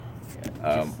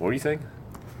What were you saying?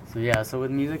 So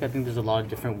with music, I think there's a lot of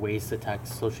different ways to attack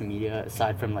social media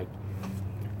aside from like,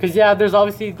 because there's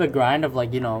obviously the grind of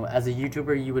like, as a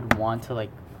YouTuber, you would want to like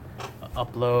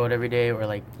upload every day or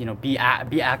like be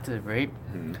active, right?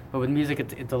 Mm-hmm. But with music,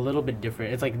 it's a little bit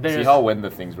different. It's like there's see how when the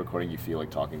thing's recording, you feel like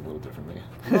talking a little differently.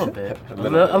 A little bit,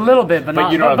 a little bit, but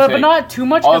not. But not too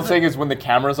much. All I'm saying is when the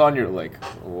camera's on, you're like,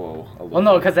 whoa. Well,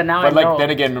 no, because then now. But like then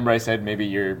again, remember I said maybe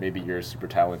you're super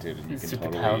talented and you can super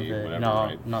totally talented. whatever. No,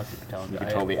 right? not super talented. You can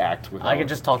totally act without. I can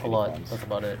just talk a lot. That's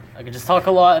about it. I can just talk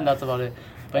a lot, and that's about it.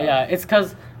 But yeah, it's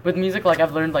because with music, like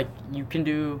I've learned, like you can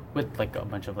do with like a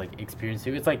bunch of like experience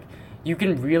too. It's like you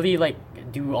can really like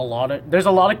do there's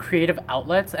a lot of creative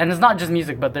outlets, and it's not just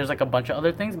music, but there's like a bunch of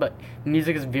other things. But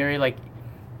music is very like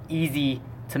easy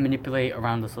to manipulate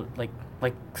around the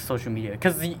like social media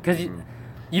because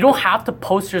you don't have to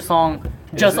post your song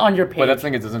just on your page. But that's the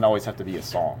thing, it doesn't always have to be a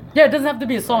song. Yeah, it doesn't have to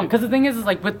be a song because the thing is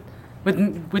like with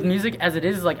music as it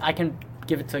is, like I can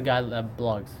give it to a guy that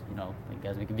blogs, like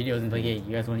guys making videos and like, hey,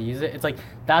 you guys want to use it? It's like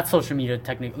that's social media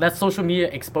technique. That's social media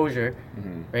exposure,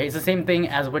 right? It's the same thing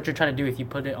as what you're trying to do if you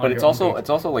put it on. But it's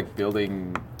also like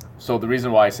building. So the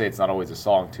reason why I say it's not always a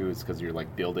song too is because you're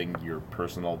like building your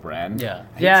personal brand. Yeah.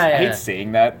 I hate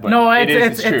saying that, but no,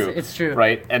 it's true. It's true,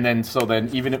 right? And then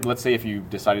even if let's say if you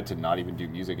decided to not even do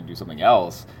music and do something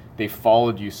else, they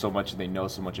followed you so much and they know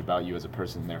so much about you as a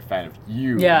person. They're a fan of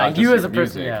you. Yeah, not just you as a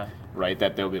music, person. Yeah. Right.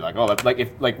 That they'll be like, oh, that's like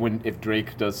if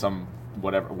Drake does some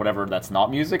whatever that's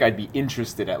not music, I'd be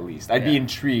interested at least. I'd be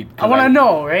intrigued. I want to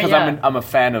know, right? Because I'm a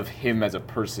fan of him as a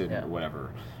person or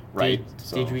whatever. Right.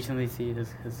 Did you recently see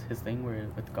his thing where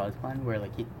with God's Plan where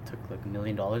like he took like $1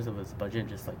 million of his budget and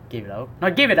just like gave it out?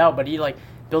 Not gave it out, but he like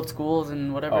built schools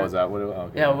and whatever. Oh, is that what?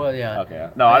 Okay. Yeah. Well, yeah. Okay.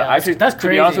 No, actually, that's crazy.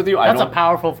 To be honest with you, that's a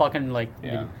powerful fucking like.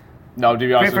 Yeah. No, to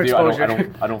be honest with you,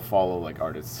 I don't follow like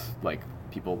artists like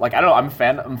people like I don't know. I'm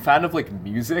a fan of like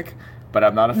music. But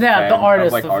I'm not a fan the artists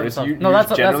of like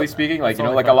artists. Generally speaking, like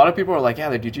like a lot of people are like,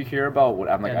 did you hear about what?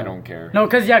 I'm like, I don't care. No,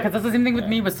 because that's the same thing with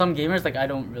me with some gamers. Like I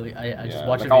don't really, I just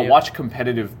watch. Like I'll watch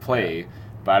competitive play,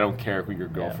 but I don't care who your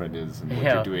girlfriend is and what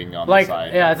you're doing on the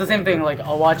side. Yeah, it's the same thing. Like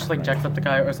I'll watch like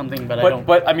Jacksepticeye or something, but I don't.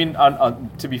 But I mean,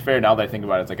 to be fair, now that I think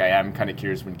about it, it's like I am kind of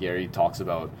curious when Gary talks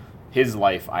about his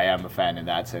life. I am a fan in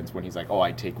that sense when he's like,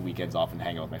 I take weekends off and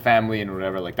hang out with my family and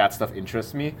whatever. Like that stuff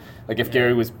interests me. Like if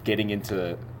Gary was getting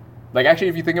into. Like, actually,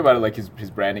 if you think about it, like, his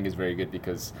branding is very good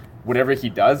because whatever he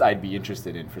does, I'd be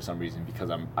interested in for some reason because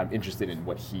I'm interested in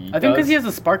what he does. I think because he has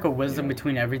a spark of wisdom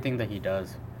between everything that he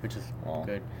does, which is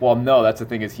good. Well, no, that's the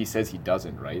thing is he says he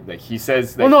doesn't, right? Like, he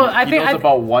says that he knows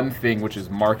about one thing, which is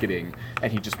marketing,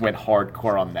 and he just went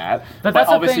hardcore on that. But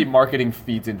obviously, marketing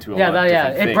feeds into a lot of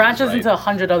different things, it branches into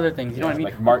 100 other things, you know what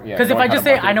I mean? Because if I just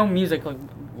say, I know music, like,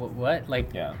 what?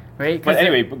 Like, right? But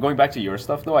anyway, going back to your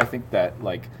stuff, though, I think that,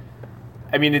 like,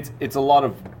 I mean, it's a lot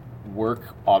of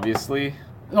work, obviously,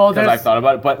 because I've thought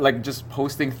about it. But like just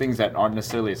posting things that aren't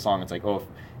necessarily a song, it's like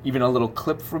even a little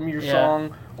clip from your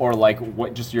song, or like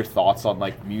what just your thoughts on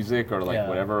like music or like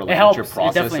whatever, or, like what your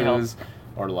process is,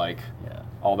 or like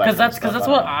all that. Because that's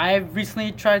what I've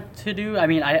recently tried to do. I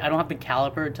mean, I don't have the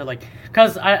caliper to like,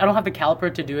 because I don't have the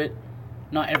caliper to do it,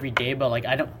 not every day, but like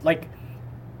I don't like,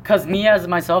 because me as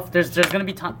myself, there's gonna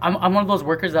be time. I'm one of those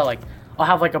workers that like. I'll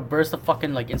have like a burst of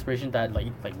fucking like inspiration that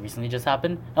like recently just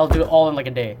happened. I'll do it all in like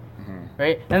a day,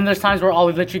 right? And then there's times where I'll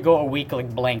literally go a week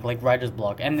like blank, like writer's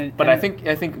block. But I think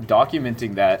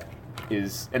documenting that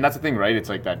is, and that's the thing, right? It's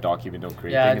like that document don't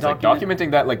create thing. It's like documenting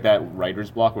that like that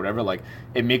writer's block, whatever. Like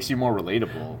it makes you more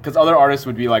relatable because other artists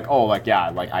would be like,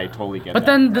 I totally get. But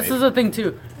then this is the thing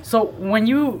too. So when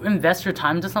you invest your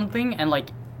time to something, and like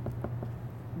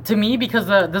to me, because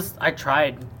I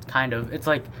tried kind of. It's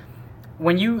like.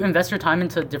 When you invest your time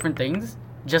into different things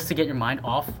just to get your mind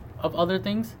off of other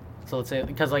things, so let's say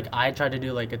because like I tried to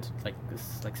do like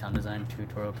this like sound design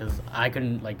tutorial because I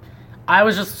couldn't like I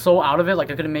was just so out of it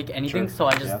like I couldn't make anything, so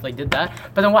I just like did that.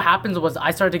 But then what happens was I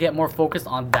started to get more focused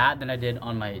on that than I did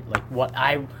on my like what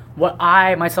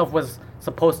I myself was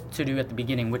supposed to do at the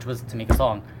beginning, which was to make a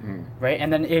song, right?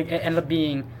 And then it ended up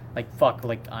being like fuck,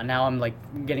 like now I'm like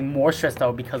getting more stressed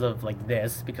out because of like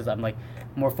this, because I'm like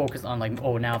more focused on like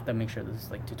now I have to make sure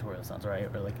this like tutorial sounds right,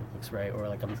 or like it looks right, or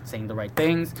like I'm saying the right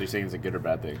things. So you're saying it's a good or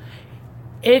bad thing?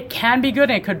 It can be good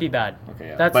and it could be bad. Okay,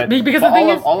 yeah. That's because the thing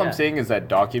is all I'm saying is that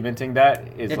documenting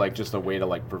that is like just a way to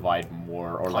like provide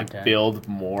more or like Content. build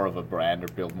more of a brand or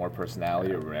build more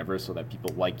personality or whatever, so that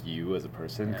people like you as a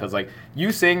person. Because like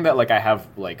you saying that like I have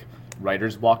like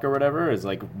writer's block or whatever is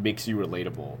like makes you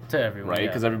relatable To everyone, right? yeah.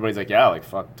 Because everybody's like, yeah, like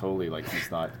fuck, totally, like he's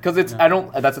not. Because it's No. I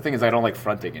don't. That's the thing is I don't like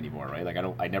fronting anymore, right? Like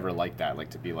I never like that, like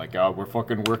to be like, oh, we're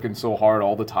fucking working so hard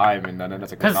all the time, and then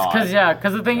it's like, we're not.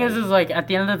 Because the thing is like at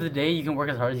the end of the day, you can work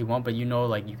as hard as you want, but you know,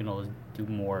 like you can always do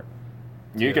more.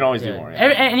 You can always do more. Yeah.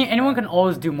 Anyone can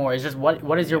always do more. It's just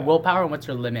what is your Yeah. willpower and what's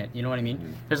your limit? You know what I mean?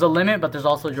 Mhm. There's a limit, but there's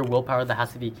also your willpower that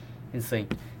has to be in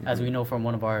sync, as we know from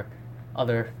one of our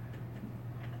other.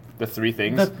 The three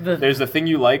things. The- There's the thing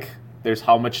you like. There's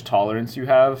how much tolerance you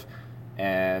have,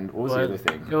 and what was the other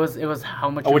thing? It was how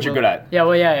much. Oh, what you're good at. Yeah,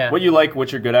 well, yeah. What you like,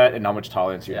 what you're good at, and how much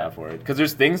tolerance you Yeah. have for it. Because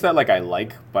there's things that like I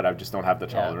like, but I just don't have the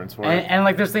tolerance for it. And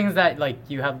like there's things that like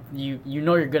you have you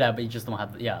know you're good at, but you just don't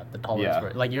have the tolerance Yeah. for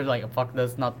it. Like you're like fuck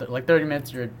this, not like 30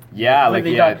 minutes. You're Yeah, like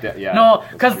completely yeah, done. yeah. No,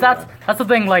 because true, that's yeah. the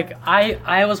thing. Like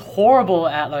I was horrible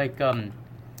at like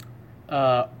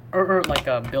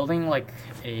like building like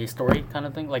a story kind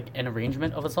of thing, like an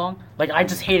arrangement of a song. Like I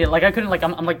just hate it. Like I couldn't like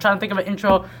I'm like trying to think of an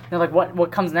intro and like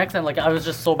what comes next, and like I was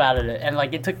just so bad at it, and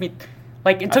like it took me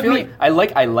I feel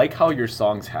like I like how your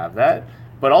songs have that,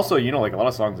 but also you know like a lot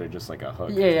of songs are just like a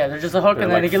hook. yeah, there's just a hook They're,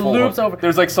 and then like, it full loops hook. over.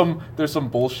 There's like some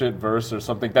bullshit verse or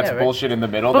something that's Yeah, right. bullshit in the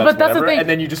middle. But that's that's the whatever, thing. and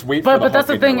then you just wait for But the that's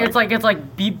the hook and thing. you're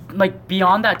It's like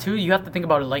beyond that too. You have to think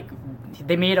about it. Like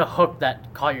they made a hook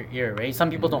that caught your ear, right? Some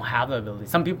people don't have the ability.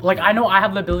 Some people like I know I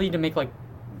have the ability to make like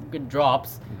good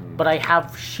drops, but I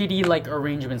have shitty like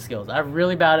arrangement skills. I have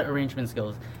really bad arrangement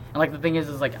skills. And like the thing is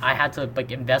like I had to like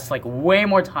invest like way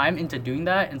more time into doing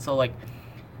that, and so like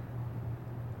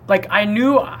I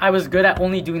knew I was good at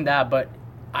only doing that, but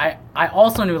I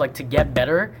also knew like to get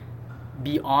better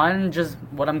beyond just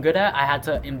what I'm good at, I had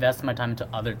to invest my time into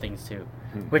other things too,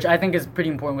 which I think is pretty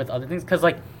important with other things because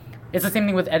like it's the same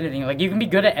thing with editing. Like you can be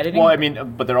good at editing. Well, I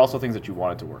mean, but there are also things that you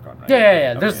wanted to work on, right?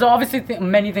 Yeah. Okay. There's obviously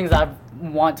many things I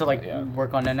want to like Yeah.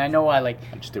 work on, and I know I like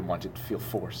I just didn't want it to feel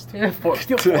forced. forced.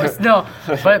 No,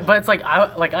 but it's like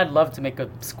I'd love to make a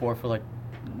score for like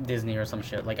Disney or some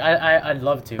shit. Like I'd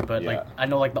love to, but like Yeah. I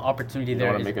know like the opportunity You there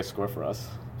want to is. make a score for us?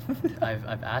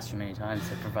 I've asked you many times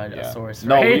to provide a source.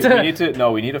 No,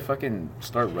 right? we need to fucking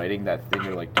start writing that thing.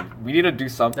 Or like, we need to do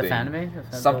something. The fanime?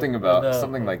 Something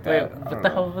something like that. Wait, I what don't the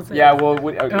know. hell was it? Yeah, well,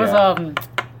 It was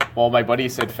Well, my buddy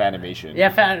said Fanimation.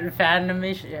 yeah,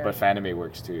 fanimation. Yeah. But Fanime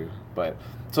works too. But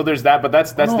so there's that. But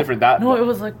that's No, different. That No, it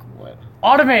was like what?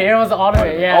 automate. It was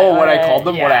automate. Yeah. Oh, what I called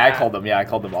them. Yeah. What I called them. Yeah, I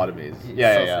called them automates.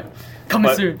 Yeah, So yeah. sick.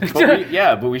 Coming soon.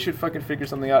 But we should fucking figure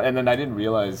something out. And then I didn't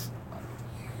realize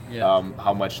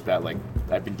how much that like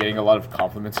I've been getting a lot of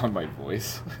compliments on my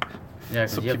voice. Yeah,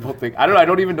 So because people think I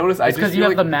don't even notice. I it's just because you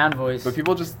feel have like, the man voice. but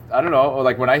people just I don't know. Or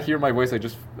like when I hear my voice, I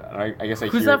guess I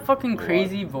Who's hear that fucking it a lot,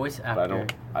 crazy voice actor?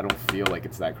 But I don't feel like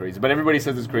it's that crazy. But everybody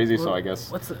says it's crazy, so I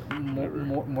guess. What's it? whatever.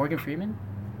 Morgan Freeman?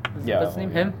 Yeah, What's his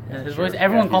name? yeah, Him? yeah, His sure. voice.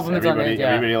 Everyone Yeah, compliments on everybody, it. Yeah.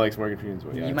 Everybody likes Morgan Freeman's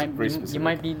voice. Yeah, you it's very might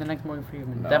specific. be the next Morgan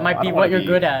Freeman. No, that might I be don't what wanna you're be-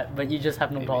 good at, but you just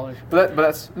have no Maybe. tolerance. But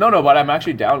that's no. But I'm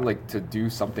actually down like to do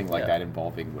something like Yeah. that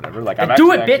involving whatever. Like Then I'm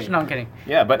do it, actually, bitch. No, I'm kidding.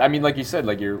 Yeah, but I mean, like you said,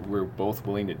 like we're both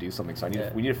willing to do something. So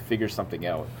Yeah. we need to figure something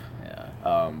out.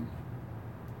 Yeah.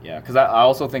 Yeah, because I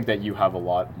also think that you have a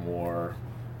lot more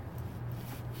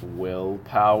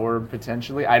willpower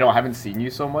potentially. I haven't seen you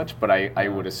so much, but I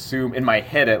would assume in my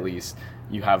head at least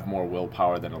you have more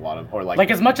willpower than a lot of or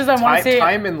Like as much as I want to say,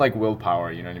 time and like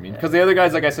willpower, you know what I mean? Because the other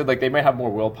guys, like I said, like they might have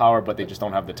more willpower, but they just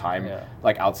don't have the time Yeah.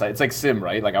 like outside. It's like Sim,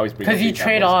 right? Like I always bring up because the you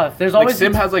trade examples. off. There's Like always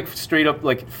Sim has like straight up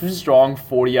like strong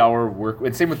 40-hour work,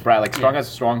 and same with Brad. Like Strong Yeah. has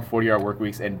strong 40-hour work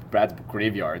weeks, and Brad's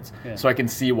graveyards. Yeah. So I can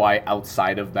see why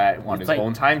outside of that on It's his like-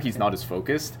 own time he's not as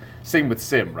focused. Same with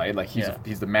Sim, right? Like he's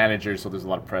the manager, so there's a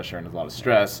lot of pressure and there's a lot of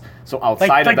stress. So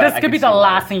outside like of that, this I could can be see the why.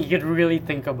 last thing you could really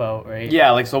think about, right?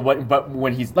 Yeah, like so. But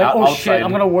when he's Like oh outside, shit,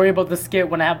 I'm gonna worry about the skit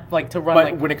when I have like to run. But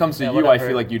like, when it comes to yeah, you, I whatever.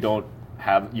 feel like you don't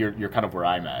have. You're kind of where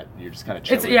I'm at. You're just kind of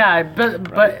chilling. It's yeah, but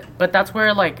Right. but that's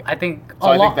where like I think So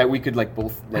a I lot. think that we could like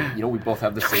both like we both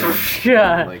have the same.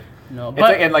 Yeah. Like No, it's but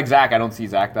like, and like Zach, I don't see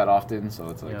Zach that often, so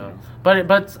it's like. yeah. You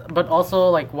know. But also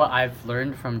like what I've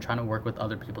learned from trying to work with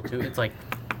other people too. It's like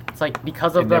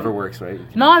because of It the never works, right?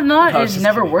 No, I was it just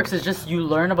never kidding. works. It's just you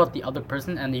learn about the other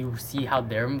person and you see how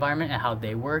their environment and how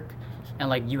they work, and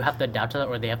like you have to adapt to that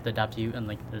or they have to adapt to you, and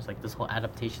like there's like this whole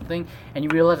adaptation thing, and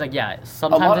you realize like yeah,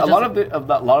 sometimes A it's lot just,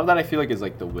 of that I feel like is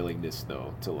like the willingness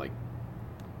though to like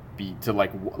be to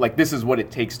like this is what it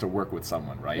takes to work with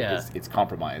someone, right? Yeah. It's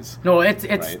compromise. No, it's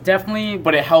right? definitely.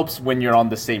 But it helps when you're on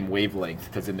the same wavelength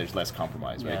because then there's less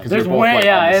compromise, right? Yeah. Because There's you're both way, like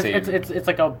yeah. on the It's, same. it's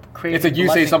like a crazy. It's like you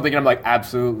say blessing. something and I'm like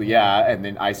absolutely yeah, and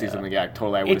then I say something yeah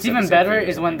totally. I would've It's said the even same better thing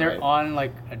or is when something, they're right? on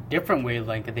like a different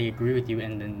wavelength and they agree with you,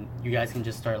 and then you guys can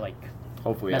just start like.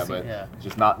 Hopefully, messy, but yeah.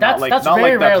 just not That's like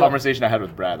very that rare. conversation I had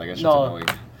with Brad. Like that shit's No. annoying.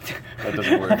 That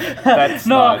doesn't work. That's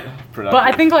No, not productive. but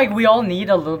I think like we all need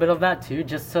a little bit of that too,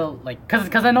 just to like,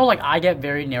 cause I know like I get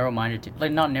very narrow-minded, too.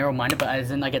 Like not narrow-minded, but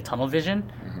as in I get tunnel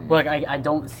vision, where like I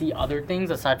don't see other things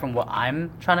aside from what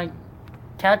I'm trying to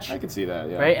catch. I can see that.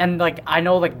 Yeah. Right, and like I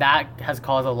know like that has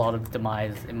caused a lot of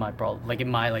demise in my problem, like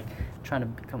in my like trying to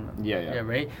become. Yeah.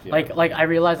 Right. Yeah. Like I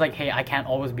realize like, hey, I can't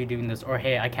always be doing this, or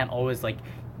hey, I can't always like.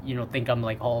 Think I'm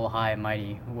like all high and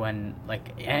mighty when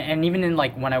like and even in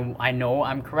like when I know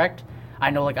I'm correct, I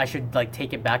know like I should like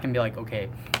take it back and be like, okay,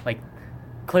 like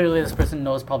clearly this person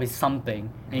knows probably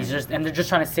something and they're just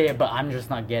trying to say it, but I'm just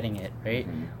not getting it, right?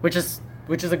 Which is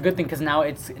a good thing because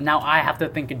now I have to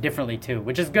think it differently too,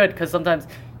 which is good because sometimes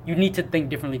you need to think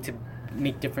differently to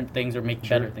make different things or make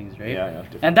better things, right? Yeah.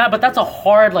 And but that's a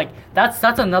hard like that's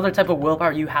another type of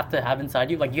willpower you have to have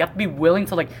inside you. Like you have to be willing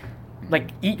to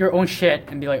like eat your own shit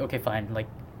and be like, okay, fine, like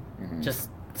just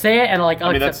say it and like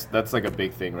I mean that's like a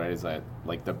big thing, right? Is that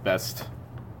like the best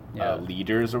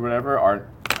leaders or whatever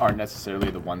aren't necessarily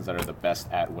the ones that are the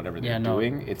best at whatever they're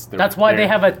doing. It's that's why they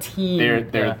have a team.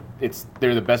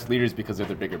 They're the best leaders because they're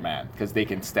the bigger man because they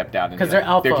can step down and because they're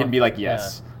alpha. There can be like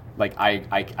like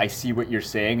I see what you're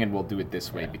saying and we'll do it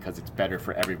this way because it's better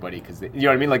for everybody because you know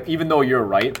what I mean, like even though you're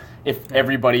right, if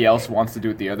everybody else wants to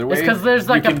do it the other way, it's because there's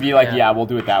like you can be like we'll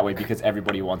do it that way because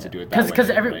everybody wants to do it that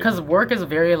way because work is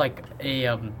very like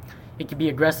a it can be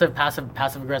aggressive,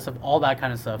 passive aggressive, all that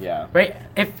kind of stuff, right?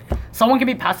 If someone can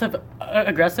be passive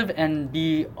aggressive and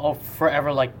be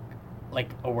forever like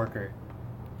a worker.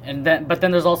 And then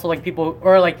there's also like people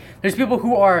or like there's people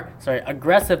who are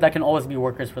aggressive that can always be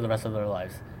workers for the rest of their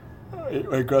lives.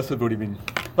 Aggressive? What do you mean?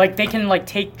 Like they can like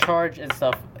take charge and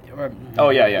stuff. Or, well,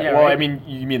 right? I mean,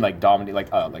 you mean like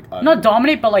dominate, not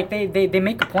dominate, but like they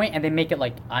make a point and they make it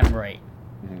like I'm right,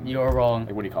 you're wrong.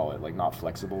 Like what do you call it? Like not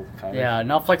flexible, kind of. Yeah,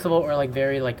 not flexible or like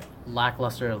very like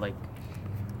lackluster, like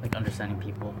understanding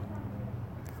people.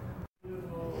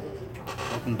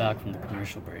 Welcome back from the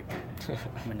commercial break.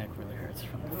 My neck really hurts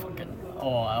from the fucking.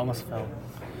 Oh, I almost fell.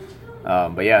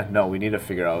 But yeah, no, we need to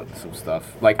figure out some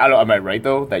stuff. Like, I don't. Am I right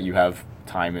though that you have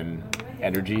time and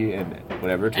energy and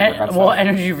whatever to work on stuff? Well,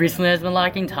 energy recently has been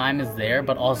lacking. Time is there,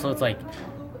 but also it's like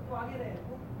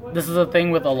this is a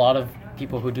thing with a lot of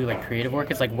people who do like creative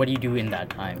work. It's like, what do you do in that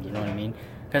time? You know what I mean?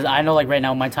 Because I know like right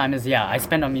now my time is I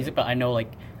spend on music, but I know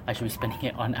like I should be spending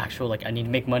it on actual like I need to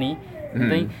make money.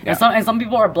 Thing. Yeah. And some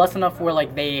people are blessed enough where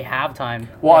like they have time.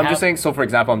 Well, I'm just saying. So for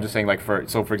example,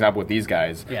 for example with these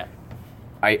guys. Yeah.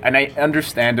 I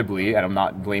understandably, and I'm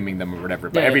not blaming them or whatever,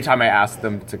 but every time I ask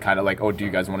them to kind of like, oh, do you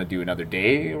guys want to do another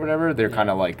day or whatever, they're kind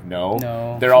of like, no.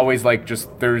 They're always like, just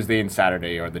Thursday and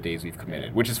Saturday are the days we've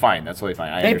committed, which is fine. That's totally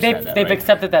fine. I understand that. They've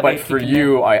accepted that. But for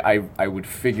you, I would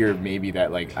figure maybe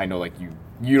that like I know like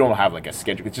you don't have like a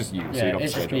schedule. It's just you, so you don't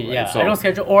it's schedule. Just me, right? So, I don't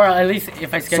schedule, or at least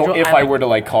if I schedule. So if I were to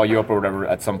like call you up or whatever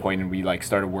at some point and we like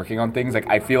started working on things, like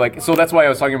I feel like that's why I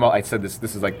was talking about. I said this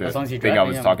is like the thing I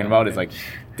was talking about is like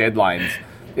deadlines.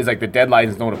 Is like the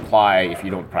deadlines don't apply if you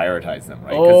don't prioritize them,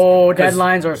 right?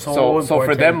 Deadlines are so important. So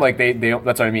for them, like they don't,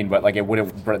 that's what I mean. But like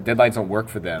deadlines don't work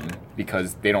for them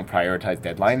because they don't prioritize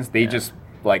deadlines. They just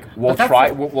like we'll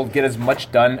get as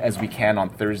much done as we can on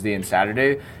Thursday and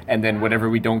Saturday, and then whatever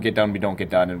we don't get done,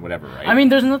 and whatever, right? I mean,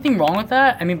 there's nothing wrong with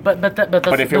that. I mean, but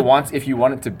if you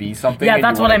want it to be something,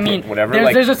 that's what I mean. Whatever,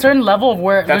 there's a certain level of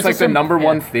where that's like the number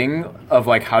one thing of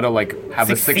like how to like have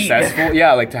Succeed.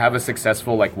 to have a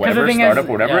successful like whatever startup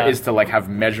or whatever is to like have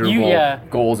measurable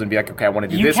goals and be like, okay, I want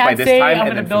to do this by this time. I'm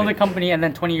going to build a company and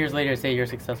then 20 years later say you're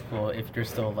successful if you're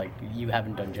still like you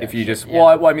haven't done jack. If you just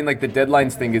well, I mean like the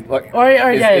deadlines thing is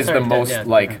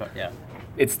like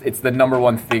it's the number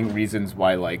one thing reasons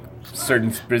why like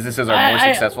certain businesses are more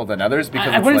successful than others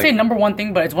because I wouldn't say number one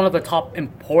thing, but it's one of the top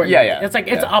important. It's like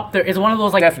it's up there. It's one of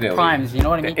those like crimes. You know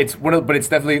what I mean? It's but it's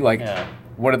definitely like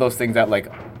one of those things that like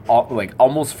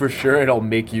almost for sure it'll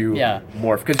make you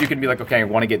more because you can be like, okay, I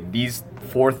want to get these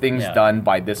 4 things done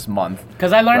by this month.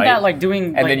 Because I learned that like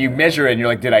doing and then you measure it and you're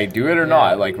like, did I do it or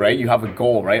not? Like, right? You have a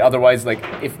goal, right? Otherwise, like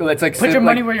if it's like put your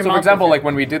money where your mouth is. So for example, like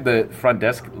when we did the front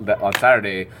desk on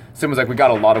Saturday, Sim was like, we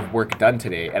got a lot of work done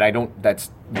today, and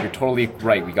you're totally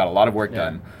right. We got a lot of work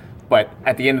done, but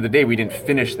at the end of the day, we didn't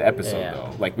finish the episode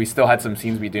though. Like we still had some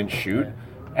scenes we didn't shoot.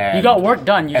 And, You got work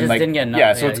done. You and just like, didn't get enough.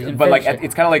 yeah. So you it's, didn't but like finish it.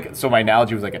 it's kind of like, so my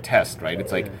analogy was like a test, right?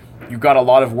 It's like you got a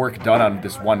lot of work done on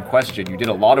this one question. You did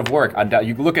a lot of work.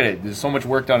 You look at it. There's so much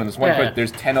work done on this one question.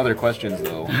 There's 10 other questions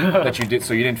though that you did.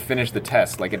 So you didn't finish the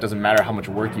test. Like it doesn't matter how much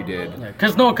work you did. Yeah,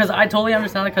 because I totally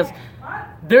understand it.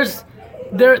 Because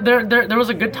there was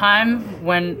a good time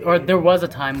when, or there was a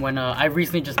time when I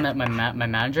recently just met my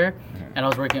manager, and I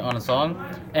was working on a song,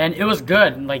 and it was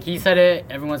good. Like he said it,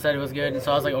 everyone said it was good, and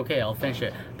so I was like, okay, I'll finish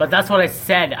it. But that's what I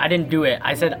said. I didn't do it.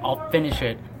 I said I'll finish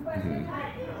it.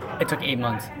 It took 8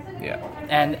 months. Yeah.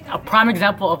 And a prime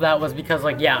example of that was because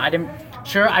like I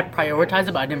prioritized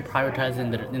it, but I didn't prioritize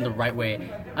it in the right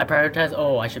way. I prioritized,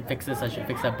 I should fix this, I should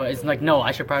fix that, but it's like no,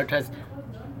 I should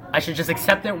just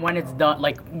accept it when it's done,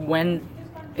 like when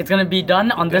it's gonna be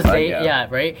done on this day,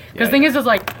 right? Because thing is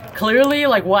like clearly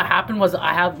like what happened was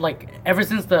I have like ever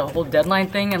since the whole deadline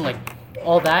thing and like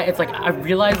all that, it's like I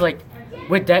realized like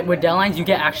with deadlines you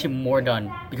get actually more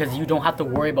done because you don't have to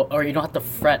worry about, or you don't have to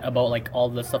fret about like all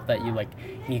the stuff that you like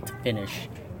need to finish.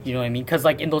 You know what I mean? Because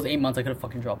like in those 8 months I could have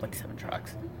fucking dropped like 7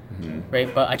 tracks,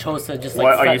 right? But I chose to just like.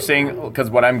 What are you saying? Because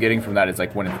what I'm getting from that is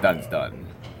like when it's done, it's done.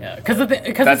 Yeah, because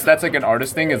that's like an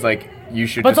artist thing. Is like you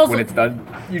should just also, when it's done,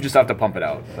 you just have to pump it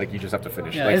out. Like you just have to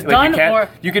finish. Yeah, like, it's done,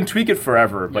 you can tweak it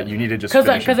forever, but you need to just because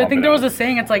I think there was a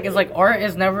saying. It's like art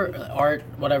is never art,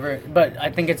 whatever. But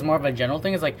I think it's more of a general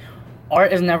thing. It's like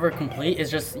art is never complete. It's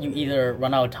just you either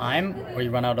run out of time or you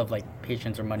run out of like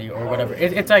patience or money or whatever.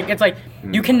 It's like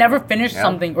you can never finish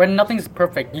something, or nothing's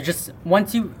perfect. You just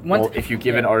once if you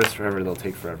give an artist forever, they'll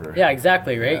take forever. Yeah,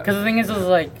 exactly, right? Because the thing is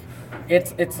like.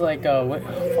 It's like what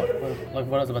I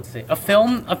was about to say. A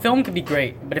film could be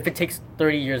great, but if it takes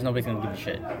 30 years, nobody's gonna give a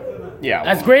shit. Yeah.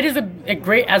 As great as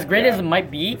it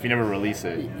might be, if you never release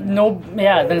it,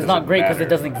 then it's not great because it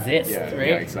doesn't exist, right?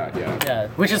 Yeah, exactly. Yeah,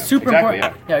 which is super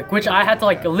important. Yeah, which I had to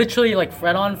like literally like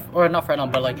fret on, or not fret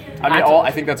on, but like.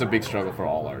 I think that's a big struggle for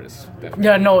all artists. Definitely.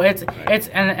 Yeah, no, it's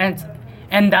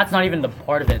and that's not even the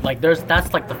part of it. Like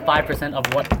that's like the 5%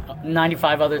 of what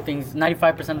 95%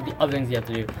 of the other things you have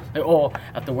to do. Like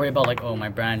I have to worry about like my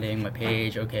branding, my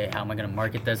page. Okay, how am I gonna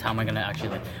market this? How am I gonna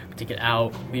actually like take it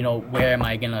out? You know, where am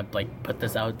I gonna like put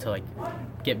this out to like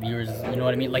get viewers? You know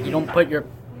what I mean? Like you don't put your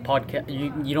podcast,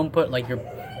 you don't put like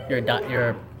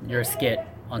your skit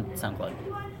on SoundCloud.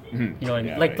 You know what I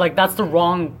mean? Like that's the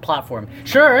wrong platform.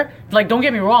 Sure, like don't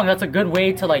get me wrong, that's a good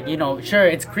way to like sure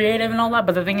it's creative and all that,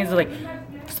 but the thing is like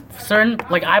certain,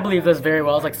 like I believe this very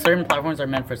well, it's like certain platforms are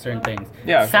meant for certain things.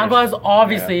 Yeah. SoundCloud is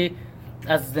obviously,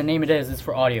 as the name it is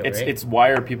for audio, right? It's why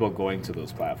are people going to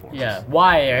those platforms? Yeah,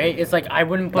 why, right? It's like I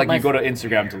wouldn't put you go to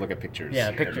Instagram to look at pictures.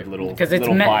 Yeah, pictures. Little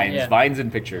vines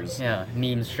and pictures. Yeah,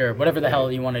 memes, sure, whatever the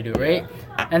hell you want to do, right?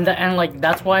 And like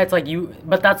that's why it's like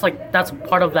but that's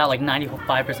part of that like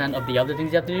 95% of the other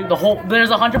things you have to do. There's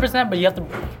 100%, but you have to.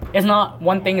 It's not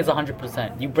one thing is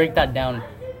 100%. You break that down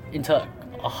into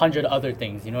 100 other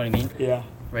things. You know what I mean? Yeah.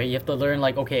 Right, you have to learn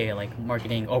like like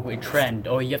marketing, trend,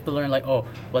 you have to learn like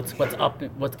what's up.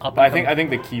 But I think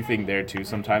the key thing there too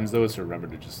sometimes though is to remember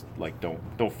to just like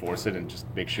don't force it and just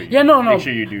make sure you make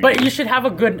sure you do. But you should have a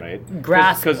good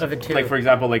grasp of it too. Like for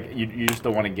example, like you just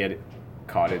don't want to get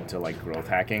caught into like growth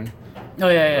hacking. Oh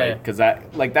yeah. Because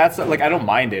that's like I don't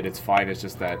mind it. It's fine. It's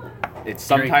just that it's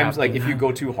sometimes like if you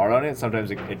go too hard on it,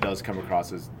 sometimes it does come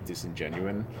across as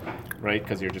disingenuous, right?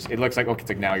 Because it looks like it's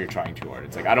like now you're trying too hard.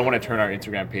 It's like I don't want to turn our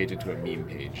Instagram page into a meme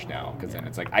page now, because then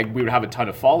it's like we would have a ton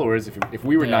of followers if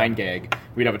we were 9gag,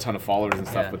 we'd have a ton of followers and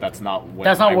stuff. But that's not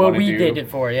what we did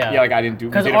it for. Yeah. Yeah, like I didn't do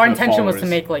because our intention was to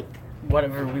make like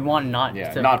whatever we want, not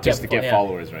just to get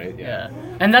followers, right? Yeah.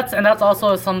 And that's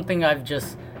also something I've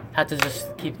just had to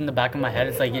just keep in the back of my head.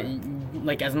 It's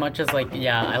like as much as like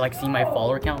I like seeing my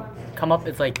follower count come up,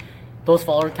 it's like those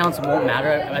follower counts won't matter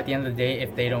at the end of the day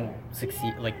if they don't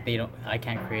succeed. Like I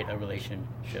can't create a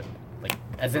relationship. Like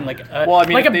as in like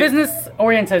a business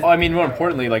oriented. I mean, more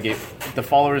importantly, like if the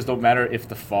followers don't matter if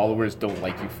the followers don't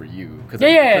like you for you, because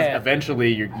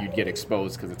eventually you'd get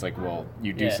exposed, because it's like, well,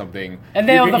 you do something and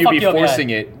then you'd be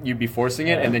forcing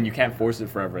it, and then you can't force it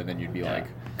forever, and then you'd be like,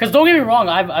 because don't get me wrong,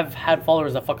 I've had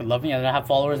followers that fucking love me, and then I have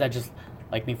followers that just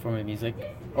like me for my music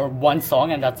or one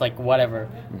song, and that's like whatever.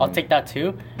 I'll take that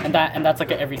too, and that's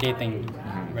like an everyday thing.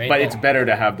 Right? But it's better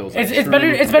to have those. It's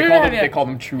better to have. They call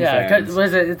them true fans. Yeah, what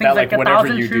is it? Things like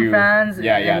 1,000 true fans.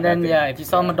 Yeah, and then if you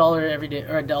sell them $1 every day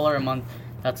or $1 a month,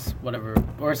 that's whatever,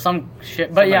 or some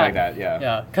shit. But something like that.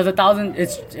 Yeah, because 1,000,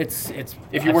 it's.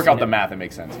 If you work out the math, it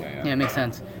makes sense. Yeah, it makes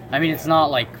sense. I mean, it's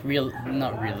not like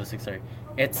not realistic. Sorry,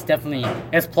 it's definitely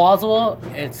plausible.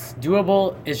 It's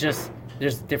doable. It's just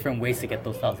there's different ways to get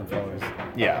those 1,000 followers.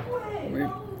 Yeah.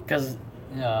 Because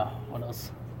what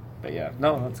else? But yeah,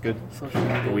 no, that's good.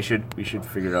 But we should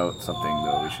figure out something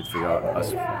though. We should figure out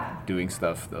us doing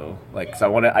stuff though. Like, cause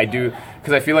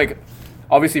I feel like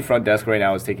obviously front desk right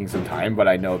now is taking some time, but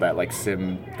I know that like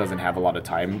Sim doesn't have a lot of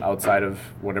time outside of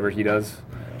whatever he does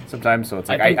sometimes. So it's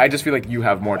like I just feel like you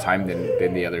have more time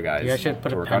than the other guys. Yeah, I should put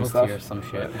to a work on penalty stuff. or some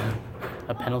shit.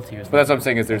 A penalty or something. But that's what I'm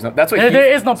saying is there is no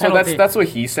penalty. So that's what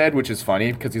he said, which is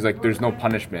funny because he's like there's no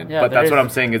punishment. Yeah, but that's what I'm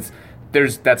saying is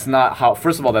that's not how.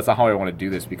 First of all, that's not how I want to do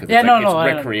this because it's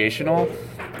recreational.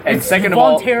 And second of all,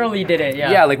 voluntarily did it.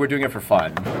 Yeah, like we're doing it for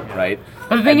fun, right?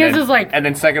 But the thing is like, and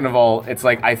then second of all, it's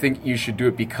like I think you should do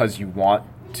it because you want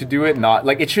to do it, not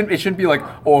like it shouldn't be like,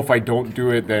 oh, if I don't do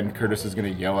it, then Curtis is gonna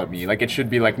yell at me. Like it should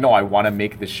be like, no, I want to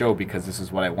make the show because this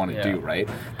is what I want to do, right?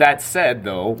 That said,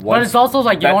 though, but it's also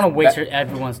like you don't want to waste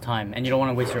everyone's time, and you don't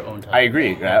want to waste your own time. I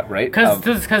agree, right?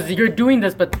 Because you're doing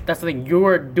this, but that's the thing,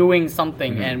 you're doing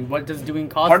something, and what does doing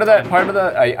cost? Part of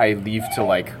that, I leave to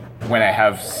like when I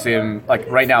have Sim, like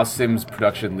right now, Sim's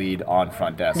production lead on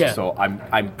front desk, so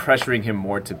I'm pressuring him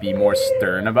more to be more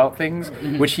stern about things,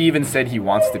 which he even said he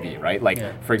wants to be, right? Like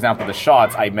for example, the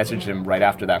shots, I messaged him right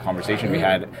after that conversation we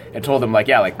had and told him like,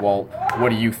 well, what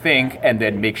do you think? And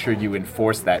then make sure you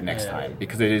enforce that next time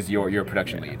because it is your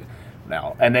production lead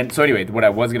now. And then so anyway, what I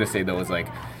was gonna say though is like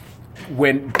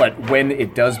when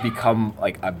it does become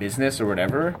like a business or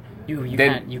whatever.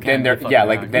 Then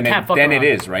it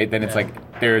is right. Then it's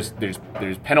like there's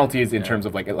penalties in terms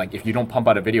of like if you don't pump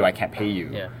out a video, I can't pay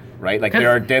you. Right, like there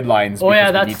are deadlines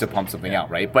because we need to pump something out,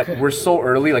 right? But we're so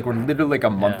early, like we're literally like a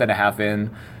month and a half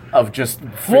in of just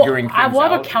figuring things out. I will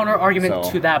have a counter argument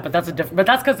to that, but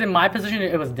that's because in my position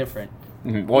it was different.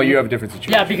 Well, you have a different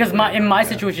situation. Yeah, because in my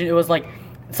situation it was like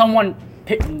someone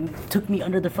took me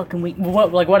under the fucking wing,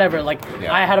 whatever. Like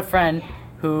I had a friend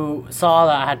who saw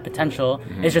that I had potential.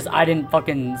 It's just I didn't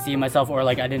fucking see myself, or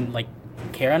like I didn't like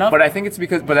care enough. But I think it's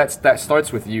because that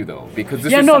starts with you though, because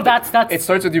this it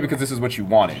starts with you because this is what you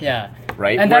wanted. Yeah.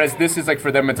 Right. And whereas this is like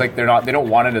for them, it's like they don't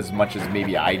want it as much as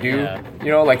maybe I do. Yeah. You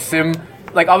know, like Sim.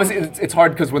 Like obviously it's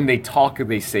hard because when they talk,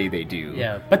 they say they do.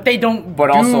 Yeah, but they don't.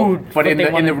 But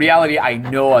in the reality, I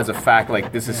know as a fact,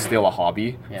 like this is still a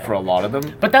hobby for a lot of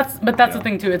them. But that's the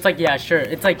thing too. It's like sure.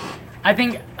 It's like I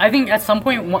think at some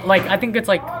point, like I think it's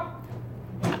like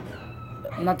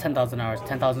not 10,000 hours.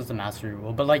 10,000 is the mastery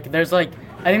rule. But like there's like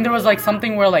I think there was like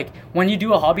something where like when you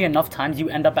do a hobby enough times, you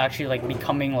end up actually like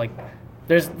becoming like.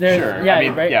 There's sure. Yeah, I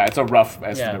mean, right? Yeah, it's a rough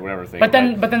estimate, whatever thing. But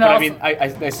then I mean,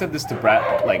 I said this to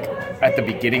Brad like at the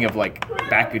beginning of like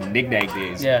back in Nignag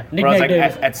days. Yeah, Nignag I was like,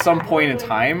 days. At some point in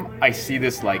time, I see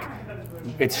this like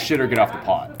it's shit or get off the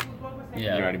pot.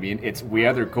 Yeah. You know what I mean? It's we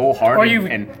either go hard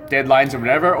and deadlines or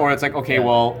whatever, or it's like okay,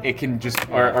 well, it can just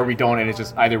or we don't, and it's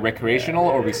just either recreational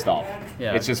or we stop.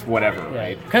 Yeah. It's just whatever,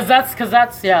 right? Because that's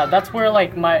where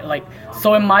like my like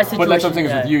so in my situation. But that's something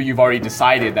is with you. You've already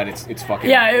decided that it's fucking.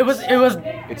 Yeah, it was.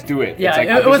 It's do it. Yeah, it's like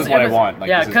this is what I want. Like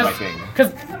this is my thing.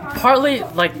 Because partly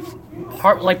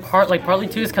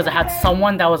too is because I had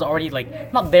someone that was already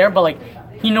like not there, but like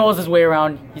he knows his way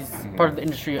around. He's part of the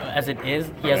industry as it is.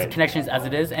 He has connections as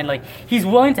it is, and like he's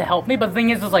willing to help me. But the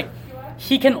thing is like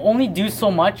he can only do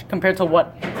so much compared to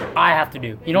what I have to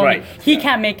do. You know, right. He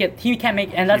can't make it. He can't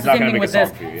make, and that's the same thing with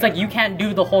this. It's like you can't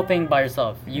do the whole thing by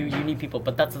yourself. You need people,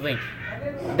 but that's the thing.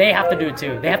 They have to do it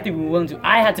too. They have to be willing to.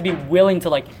 I had to be willing to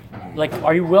like,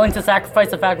 are you willing to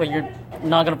sacrifice the fact that you're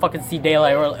not gonna fucking see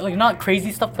daylight or like not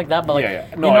crazy stuff like that, but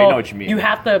like No, I know what you mean. You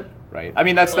have to. Right. I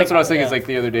mean, that's what I was thinking. Is like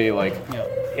the other day, like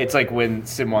it's like when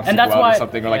Sim wants to go out or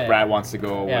something, or like Brad wants to go,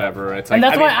 or whatever. It's like, and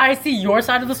that's why I see your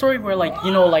side of the story, where like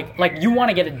you know, like you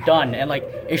want to get it done, and like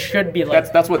it should be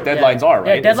like that's what deadlines are,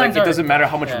 right? Yeah, deadlines it doesn't matter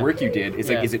how much work you did. It's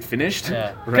like, is it finished?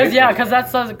 Yeah. Right? Because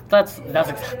that's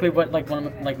exactly what like one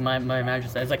of my manager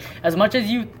says. Like as much as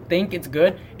you think it's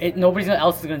good, nobody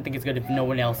else is gonna think it's good if no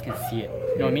one else can see it.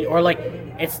 You know what I mean? Or like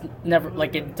it's never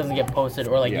like it doesn't get posted,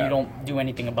 or like you don't do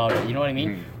anything about it. You know what I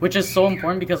mean? Which is so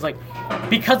important because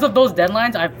of those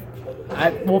deadlines, I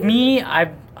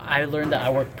learned that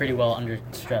I work pretty well under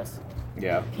stress.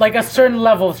 Yeah. Like a certain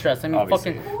level of stress. I mean,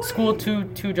 obviously. Fucking school,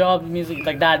 two jobs, music,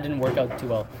 like that didn't work out too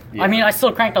well. Yeah. I mean, I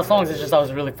still cranked out songs. It's just I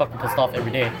was really fucking pissed off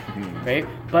every day, right?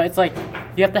 But it's like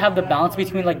you have to have the balance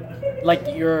between like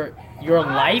your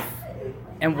life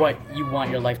and what you want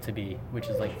your life to be, which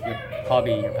is like your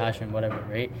hobby, your passion, whatever,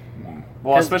 right?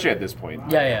 Well, especially at this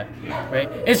point. Yeah, right.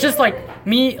 It's just like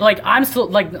me, like I'm so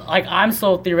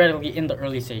theoretically in the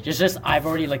early stage. It's just I've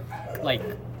already like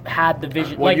had the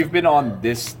vision. Well, you've been on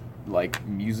this like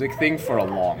music thing for a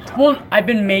long time. Well, I've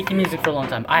been making music for a long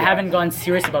time. I haven't gotten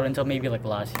serious about it until maybe like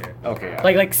last year. Okay. Yeah.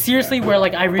 Like seriously, where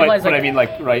like I realized. But like, I mean,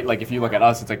 like right, like if you look at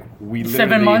us, it's like we literally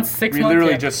 7 months, 6 we months,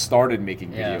 literally yeah. just started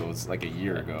making videos like a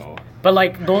year ago. But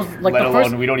like those, like Let the alone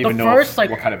first, we don't even the know first, like,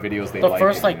 what kind of videos they the like.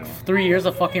 first like you know. 3 years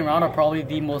of fucking around are probably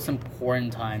the most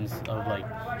important times of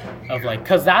like,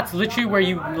 cause that's literally where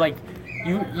you like.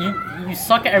 You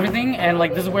suck at everything, and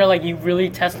like this is where like you really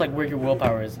test like where your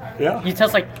willpower is. Yeah. You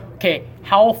test like, okay,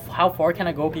 how far can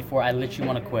I go before I literally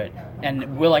want to quit,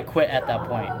 and will I quit at that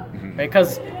point? Mm-hmm. Right?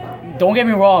 Because don't get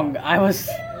me wrong, I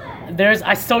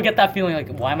still get that feeling like,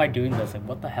 why am I doing this? Like,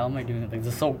 what the hell am I doing? Like,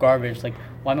 this is so garbage. Like,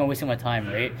 why am I wasting my time?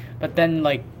 Right? But then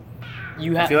like,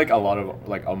 I feel like a lot of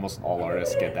like almost all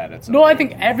artists get that at some No, point. I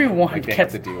think everyone Like, they gets.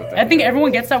 have to deal with that. I think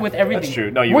everyone gets that with everything. That's true.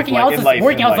 No, working like, out in is life,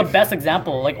 working in out is life. the best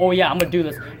example. Like, oh yeah, I'm gonna do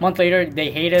this. A month later, they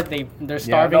hate it. They're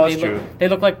starving. no, that's true. They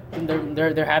look like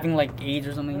they're having like AIDS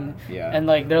or something. Yeah. And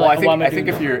like they're well, like, I oh, think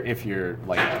doing if you're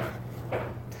like,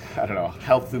 I don't know,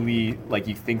 healthily, like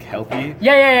you think healthy.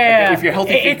 Yeah. If you're a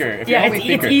healthy thinker,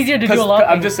 it's easier to do a lot.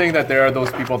 I'm just saying that there are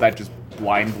those people that just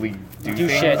blindly do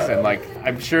things, shit. and like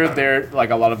I'm sure they're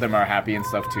like a lot of them are happy and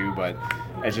stuff too, but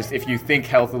it's just if you think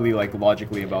healthily, like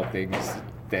logically about things,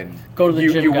 then Go to the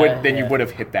gym, you guy. would then you would have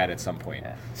hit that at some point.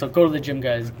 Yeah. So go to the gym,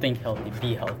 guys. Think healthy.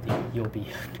 Be healthy. You'll be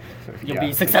Yeah.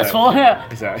 be successful. Is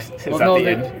Well, that no, the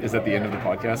they- end? Is that the end of the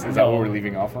podcast? Is that No. what we're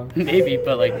leaving off on? Maybe,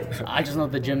 but like I just know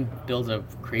the gym builds a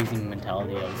crazy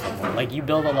mentality of someone. Like you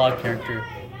build a lot of character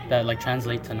that like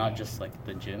translate to not just like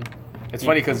the gym. It's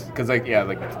funny because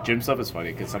like gym stuff is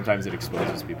funny because sometimes it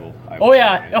exposes people. I Oh would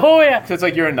yeah, say, right? oh yeah. So it's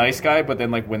like you're a nice guy, but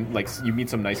then like when like you meet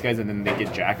some nice guys and then they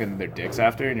get jacked and their dicks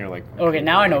after, and you're like, Okay,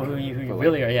 now I know who you But, like,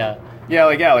 really are. Yeah.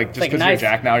 like just like because nice. you're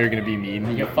jacked now, you're gonna be mean.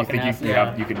 You're You fucking think ass, you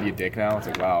yeah. you can be a dick now? It's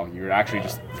like wow, you're actually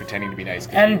just pretending to be nice.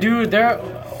 'Cause And dude,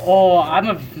 I'm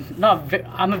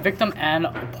a victim and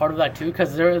a part of that too,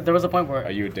 because there was a point where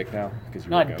are you a dick now? Because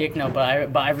not a dick no,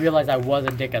 but I realized I was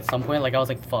a dick at some point. Like I was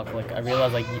like fuck, like I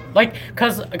realized like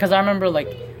cause I remember like,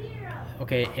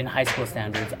 okay, in high school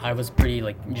standards I was pretty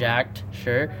like jacked,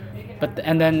 sure, but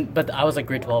I was like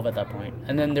grade 12 at that point,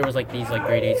 and then there was like these like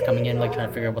grade 8s coming in like trying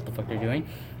to figure out what the fuck they're doing,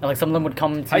 and like some of them would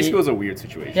come to High me. school is a weird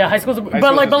situation. Yeah, high school's High but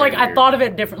school's like just very I weird. thought of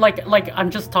it different. Like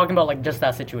I'm just talking about like just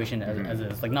that situation as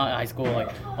is, like not high school, like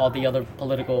all the other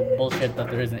political bullshit that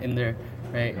there isn't in there,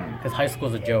 right? Because high school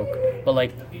is a joke. But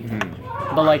like,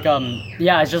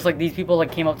 yeah, it's just like these people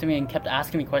like came up to me and kept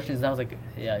asking me questions, and I was like,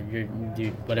 yeah,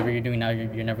 dude, whatever you're doing now,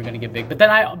 you're never gonna get big. But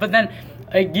then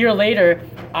a year later,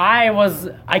 I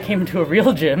came to a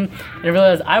real gym and I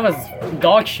realized I was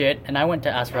dog shit, and I went to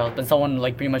ask for help, and someone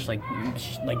like pretty much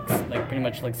pretty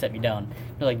much like set me down.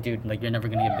 They're like, dude, like you're never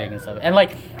gonna get big and stuff, and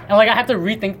like I have to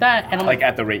rethink that, and I'm Like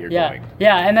at the rate you're going.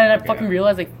 yeah, and then I fucking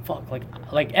realized like fuck,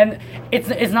 like, and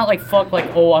it's not like fuck, like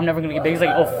oh I'm never gonna get big. It's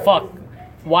like oh fuck,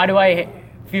 why do I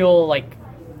feel like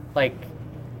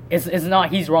it's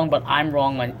not he's wrong, but I'm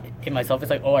wrong in myself. It's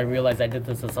like oh I realized I did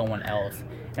this to someone else,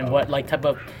 and what like type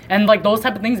of and like those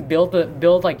type of things build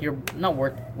like your not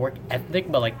work ethic,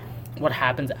 but like what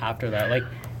happens after that, like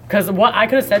because what I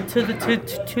could have said to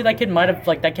that kid might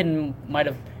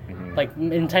have like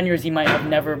in 10 years he might have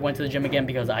never went to the gym again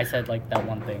because I said like that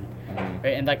one thing,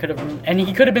 right? And that could have, and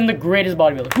he could have been the greatest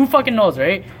bodybuilder. Who fucking knows,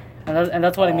 right? And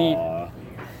that's what I mean.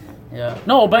 Yeah.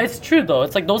 No, but it's true though.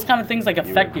 It's like those kind of things like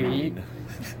affect you.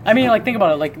 I mean, like think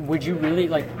about it. Like, would you really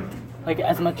like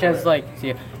as much as like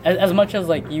as much as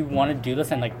like you want to do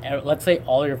this, and like let's say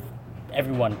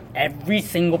every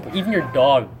single, even your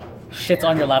dog shits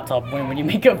on your laptop when you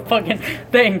make a fucking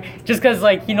thing just because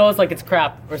like he knows like it's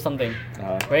crap or something,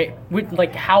 right?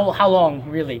 Like how long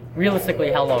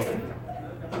realistically how long?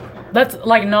 That's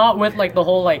like not with like the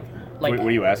whole like What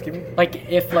are you asking me? like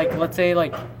if like let's say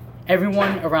like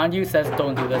everyone around you says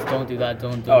don't do this, don't do that,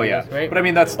 don't do Oh yeah, this, right? but I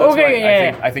mean that's Okay, why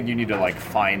yeah. I think you need to like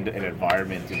find an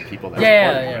environment and people that Yeah,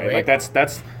 support you, yeah, right? right. Like that's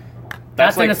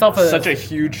That's in like itself such a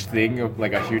huge thing of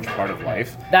like a huge part of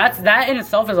life. that in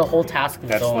itself is a whole task of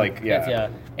its That's own. like, yeah.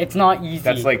 It's not easy.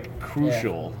 That's like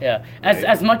crucial. Yeah. right?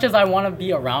 As much as I want to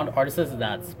be around artists,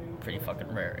 that's pretty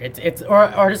fucking rare. It's or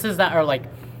artists that are like,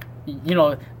 you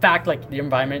know, fact like the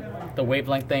environment, the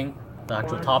wavelength thing, the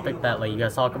actual topic that like you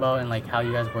guys talk about, and like how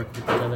you guys work with each other.